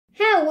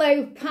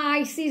Hello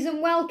Pisces,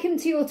 and welcome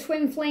to your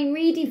twin flame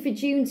reading for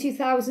June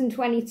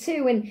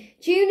 2022. And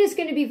June is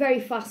going to be very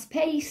fast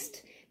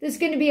paced. There's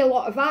going to be a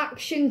lot of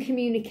action,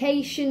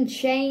 communication,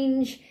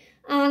 change,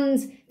 and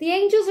the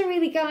angels are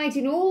really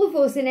guiding all of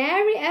us in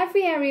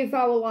every area of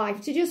our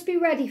life to just be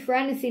ready for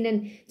anything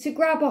and to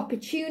grab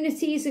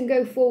opportunities and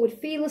go forward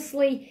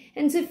fearlessly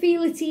and to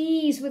feel at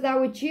ease with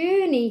our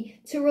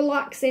journey, to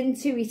relax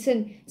into it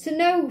and to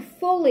know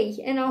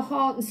fully in our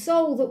heart and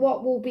soul that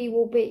what will be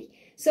will be.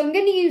 So I'm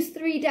going to use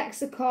 3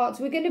 decks of cards.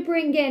 We're going to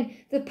bring in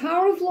the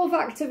Power of Love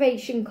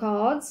activation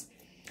cards,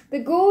 the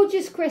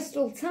Gorgeous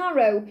Crystal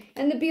Tarot,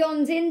 and the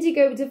Beyond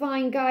Indigo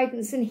Divine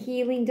Guidance and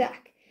Healing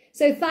deck.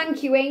 So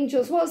thank you,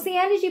 angels. What's the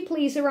energy,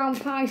 please, around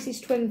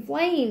Pisces twin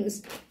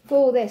flames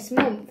for this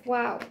month?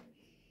 Wow.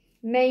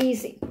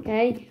 Amazing.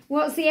 Okay.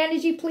 What's the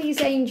energy,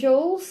 please,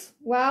 angels?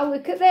 Wow,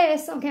 look at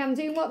this. Okay, I'm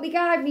doing what they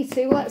guide me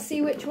to. Let's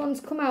see which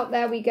ones come out.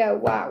 There we go.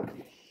 Wow.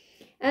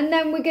 And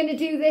then we're going to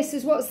do this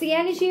as what's the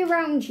energy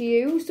around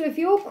you. So if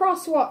you're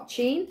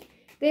cross-watching,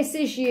 this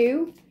is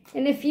you.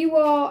 And if you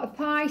are a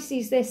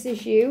Pisces, this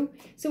is you.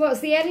 So what's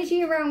the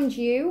energy around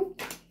you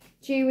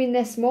during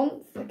this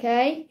month,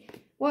 okay?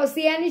 What's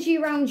the energy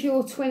around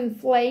your twin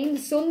flame? The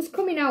sun's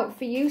coming out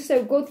for you,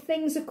 so good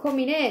things are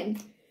coming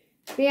in.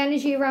 The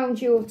energy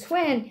around your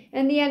twin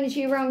and the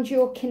energy around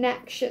your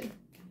connection.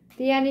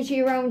 The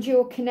energy around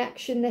your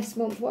connection this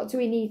month. What do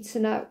we need to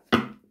know?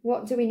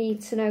 What do we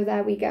need to know?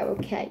 There we go.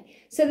 Okay.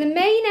 So the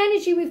main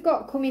energy we've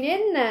got coming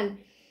in then,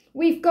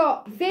 we've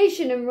got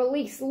vision and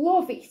release.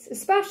 Love it.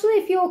 Especially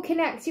if you're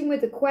connecting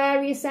with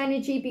Aquarius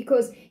energy,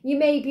 because you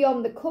may be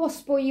on the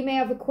cusp, or you may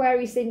have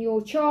Aquarius in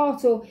your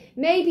chart, or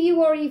maybe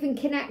you are even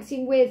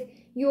connecting with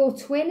your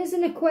twin as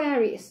an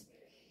Aquarius.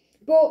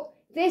 But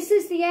this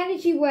is the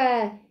energy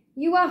where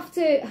you have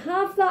to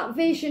have that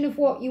vision of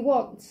what you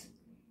want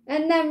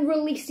and then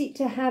release it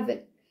to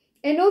heaven.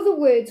 In other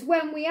words,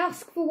 when we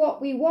ask for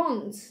what we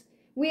want,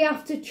 we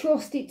have to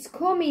trust it's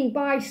coming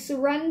by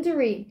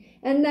surrendering,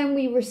 and then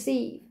we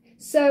receive.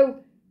 So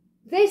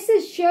this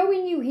is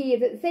showing you here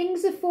that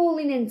things are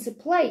falling into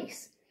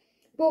place,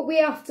 but we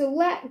have to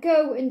let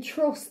go and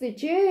trust the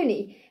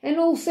journey and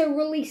also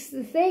release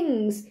the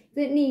things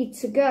that need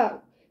to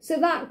go. So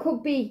that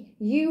could be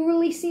you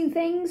releasing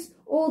things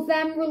or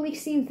them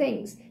releasing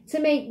things to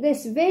make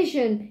this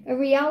vision a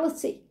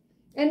reality.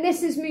 And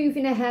this is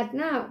moving ahead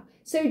now.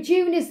 So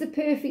June is the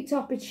perfect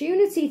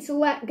opportunity to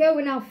let go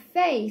and have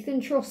faith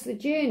and trust the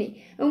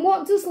journey. And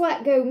what does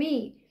let go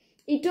mean?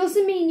 It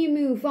doesn't mean you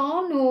move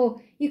on or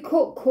you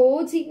cut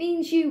cords. It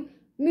means you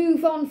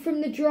move on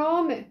from the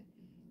drama.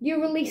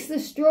 You release the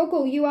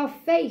struggle. You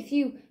have faith.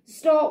 You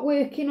start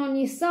working on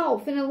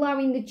yourself and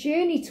allowing the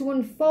journey to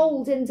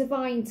unfold in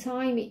divine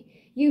timing.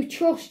 You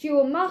trust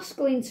your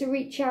masculine to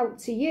reach out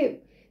to you,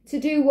 to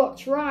do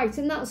what's right.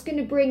 And that's going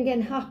to bring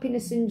in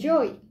happiness and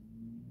joy.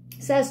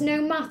 Says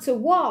no matter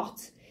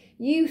what,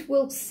 you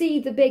will see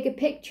the bigger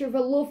picture of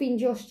a loving,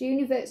 just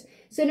universe.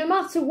 So no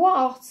matter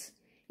what,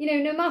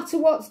 no matter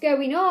what's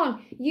going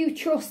on, you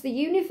trust the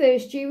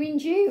universe during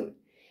June.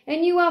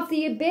 And you have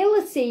the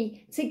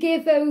ability to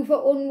give over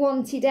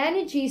unwanted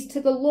energies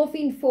to the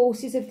loving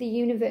forces of the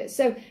universe.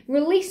 So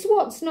release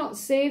what's not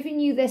serving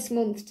you this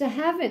month to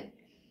heaven.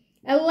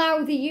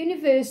 Allow the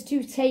universe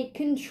to take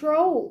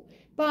control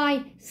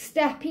by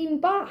stepping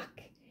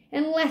back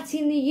and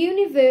letting the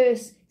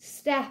universe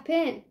step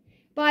in,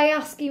 by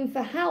asking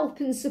for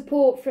help and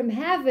support from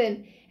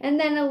heaven, and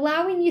then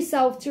allowing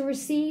yourself to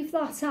receive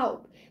that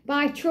help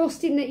by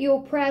trusting that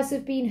your prayers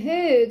have been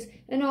heard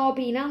and are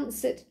being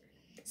answered.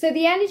 So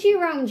the energy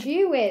around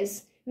you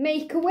is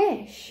make a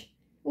wish.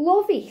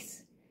 Love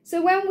it.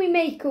 So when we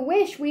make a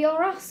wish, we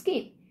are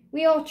asking,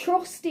 we are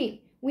trusting,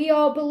 we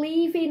are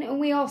believing, and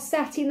we are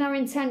setting our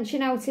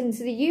intention out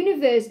into the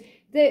universe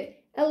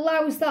that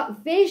allows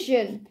that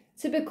vision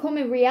to become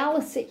a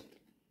reality.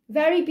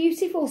 Very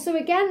beautiful. So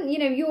again,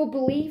 you're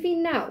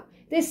believing now.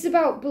 This is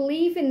about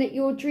believing that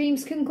your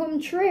dreams can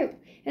come true,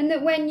 and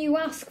that when you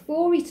ask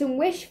for it and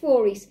wish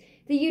for it,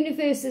 the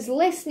universe is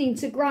listening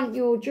to grant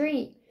your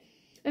dream.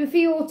 And for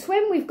your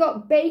twin, we've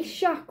got base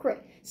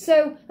chakra.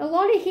 So a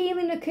lot of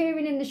healing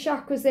occurring in the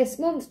chakras this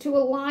month to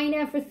align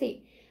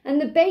everything.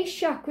 And the base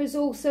chakra is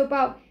also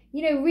about,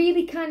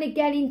 really kind of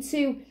getting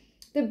to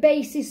the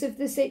basis of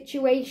the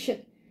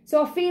situation.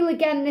 So I feel,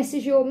 again, this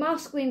is your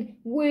masculine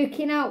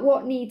working out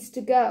what needs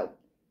to go.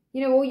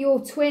 Or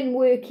your twin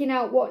working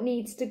out what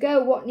needs to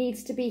go, what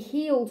needs to be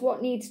healed,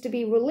 what needs to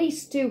be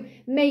released to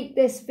make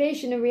this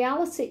vision a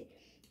reality.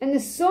 And the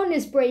sun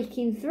is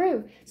breaking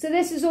through. So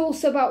this is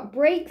also about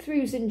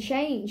breakthroughs and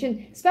change.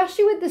 And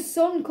especially with the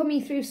sun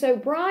coming through so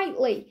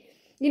brightly,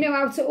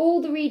 out of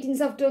all the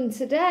readings I've done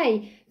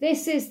today,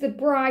 this is the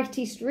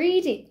brightest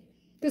reading,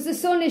 because the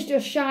sun is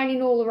just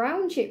shining all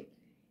around you.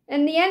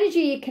 And the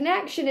energy, your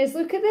connection is,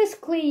 look at this,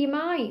 clear your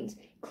mind.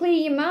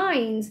 Clear your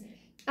mind,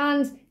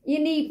 and you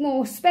need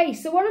more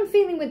space. So what I'm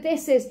feeling with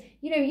this is,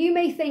 you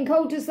may think,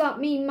 oh, does that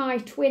mean my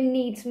twin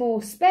needs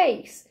more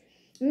space?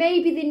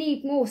 Maybe they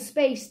need more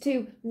space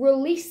to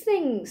release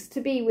things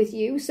to be with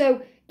you.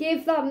 So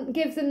give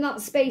them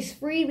that space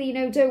freely. You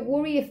know, don't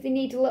worry if they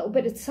need a little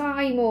bit of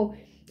time or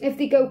if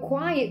they go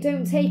quiet.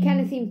 Don't take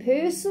anything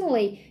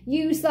personally.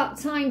 Use that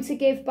time to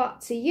give back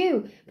to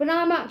you. But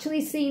I'm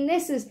actually seeing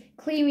this as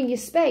clearing your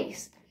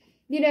space.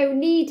 You know,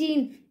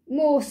 needing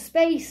more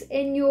space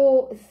in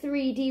your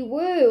 3D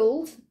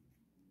world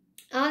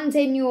and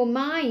in your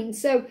mind.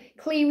 So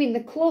clearing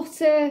the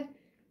clutter,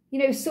 you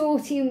know,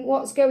 sorting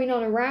what's going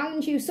on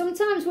around you.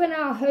 Sometimes when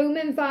our home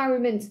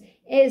environment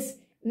is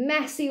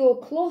messy or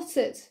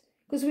cluttered,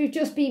 because we've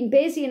just been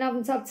busy and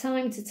haven't had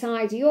time to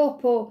tidy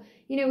up, or,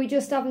 you know, we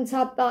just haven't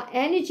had that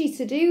energy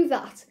to do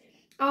that,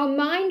 our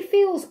mind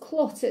feels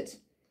cluttered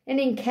and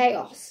in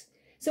chaos.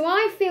 So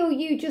I feel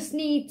you just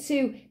need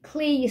to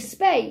clear your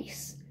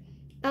space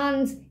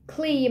and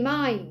clear your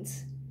mind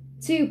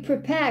to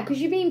prepare, because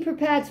you're being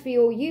prepared for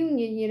your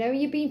union, you know,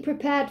 you're being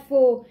prepared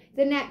for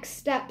the next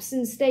steps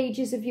and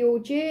stages of your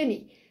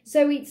journey.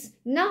 So it's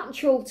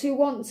natural to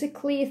want to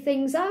clear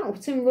things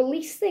out and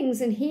release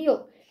things and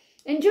heal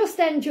and just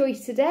enjoy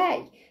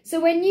today. So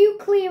when you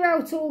clear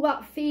out all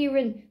that fear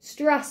and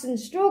stress and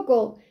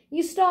struggle,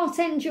 you start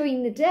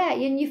enjoying the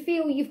day and you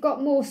feel you've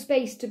got more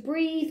space to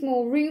breathe,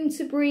 more room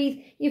to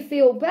breathe, you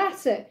feel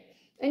better.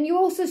 And you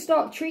also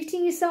start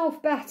treating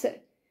yourself better.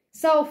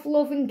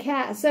 Self-love and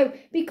care. So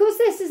because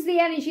this is the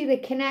energy of the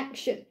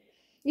connection,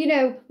 you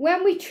know,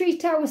 when we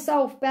treat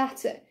ourselves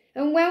better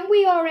and when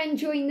we are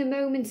enjoying the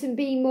moment and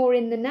being more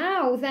in the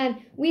now,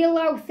 then we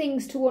allow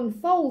things to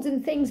unfold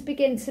and things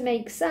begin to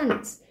make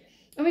sense.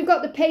 And we've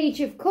got the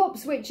Page of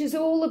Cups, which is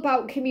all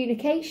about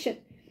communication,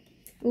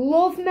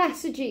 love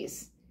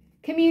messages,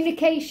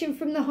 communication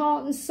from the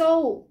heart and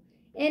soul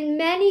in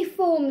many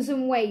forms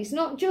and ways,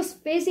 not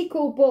just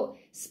physical, but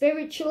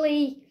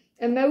spiritually,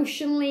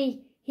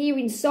 emotionally,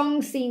 hearing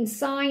songs, seeing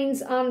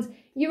signs, and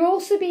you're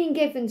also being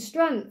given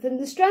strength. And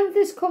the strength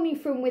is coming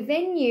from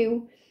within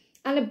you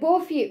and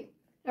above you,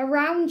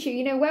 around you.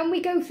 You know, when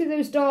we go through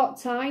those dark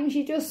times,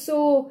 you just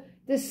saw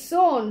the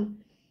sun,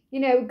 you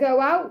know, go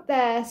out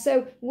there.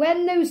 So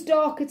when those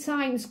darker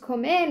times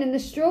come in and the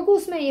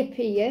struggles may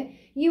appear,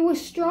 you are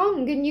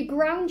strong and you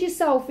ground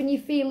yourself and you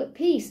feel at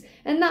peace.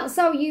 And that's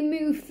how you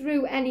move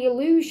through any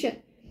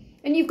illusion.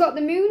 And you've got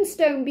the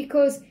moonstone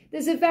because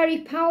there's a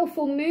very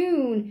powerful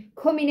moon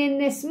coming in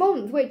this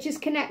month, which is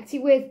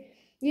connected with,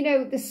 you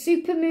know, the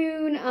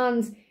supermoon,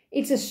 and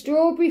it's a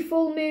strawberry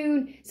full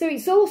moon. So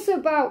it's also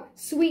about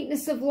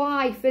sweetness of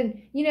life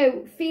and, you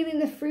know, feeling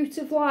the fruit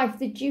of life,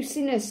 the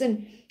juiciness,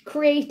 and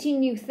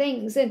creating new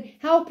things and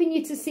helping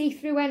you to see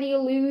through any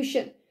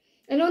illusion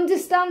and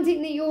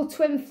understanding that your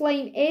twin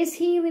flame is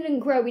healing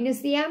and growing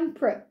as the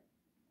Emperor.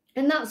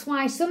 And that's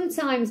why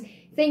sometimes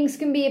things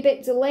can be a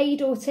bit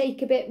delayed or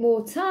take a bit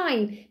more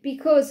time,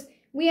 because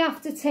we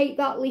have to take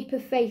that leap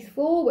of faith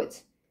forward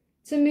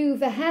to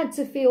move ahead,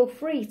 to feel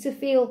free, to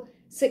feel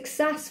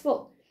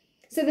successful.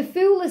 So the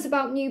Fool is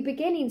about new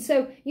beginnings.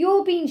 So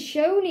you're being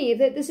shown here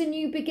that there's a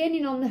new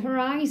beginning on the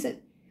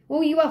horizon.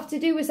 All you have to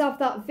do is have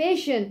that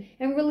vision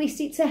and release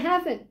it to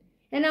heaven,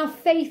 and have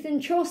faith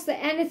and trust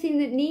that anything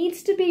that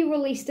needs to be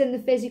released in the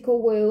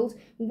physical world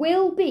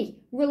will be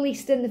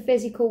released in the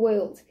physical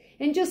world.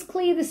 And just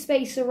clear the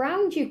space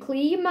around you,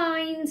 clear your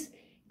mind,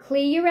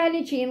 clear your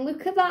energy, and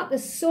look at that, the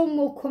sun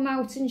will come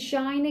out and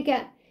shine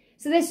again.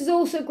 So this is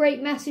also a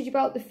great message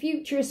about the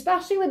future,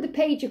 especially with the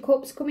Page of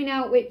Cups coming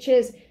out, which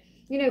is,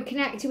 you know,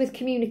 connected with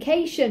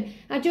communication.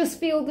 I just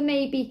feel there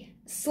may be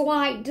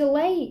slight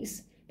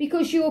delays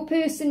because your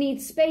person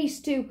needs space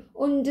to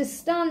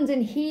understand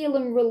and heal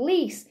and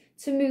release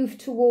to move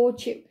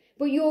towards you.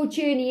 But your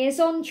journey is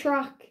on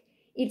track.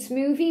 It's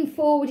moving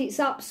forward. It's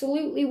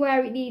absolutely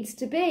where it needs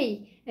to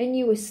be. And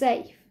you are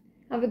safe.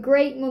 Have a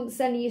great month,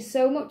 sending you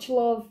so much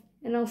love,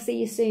 and I'll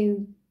see you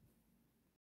soon.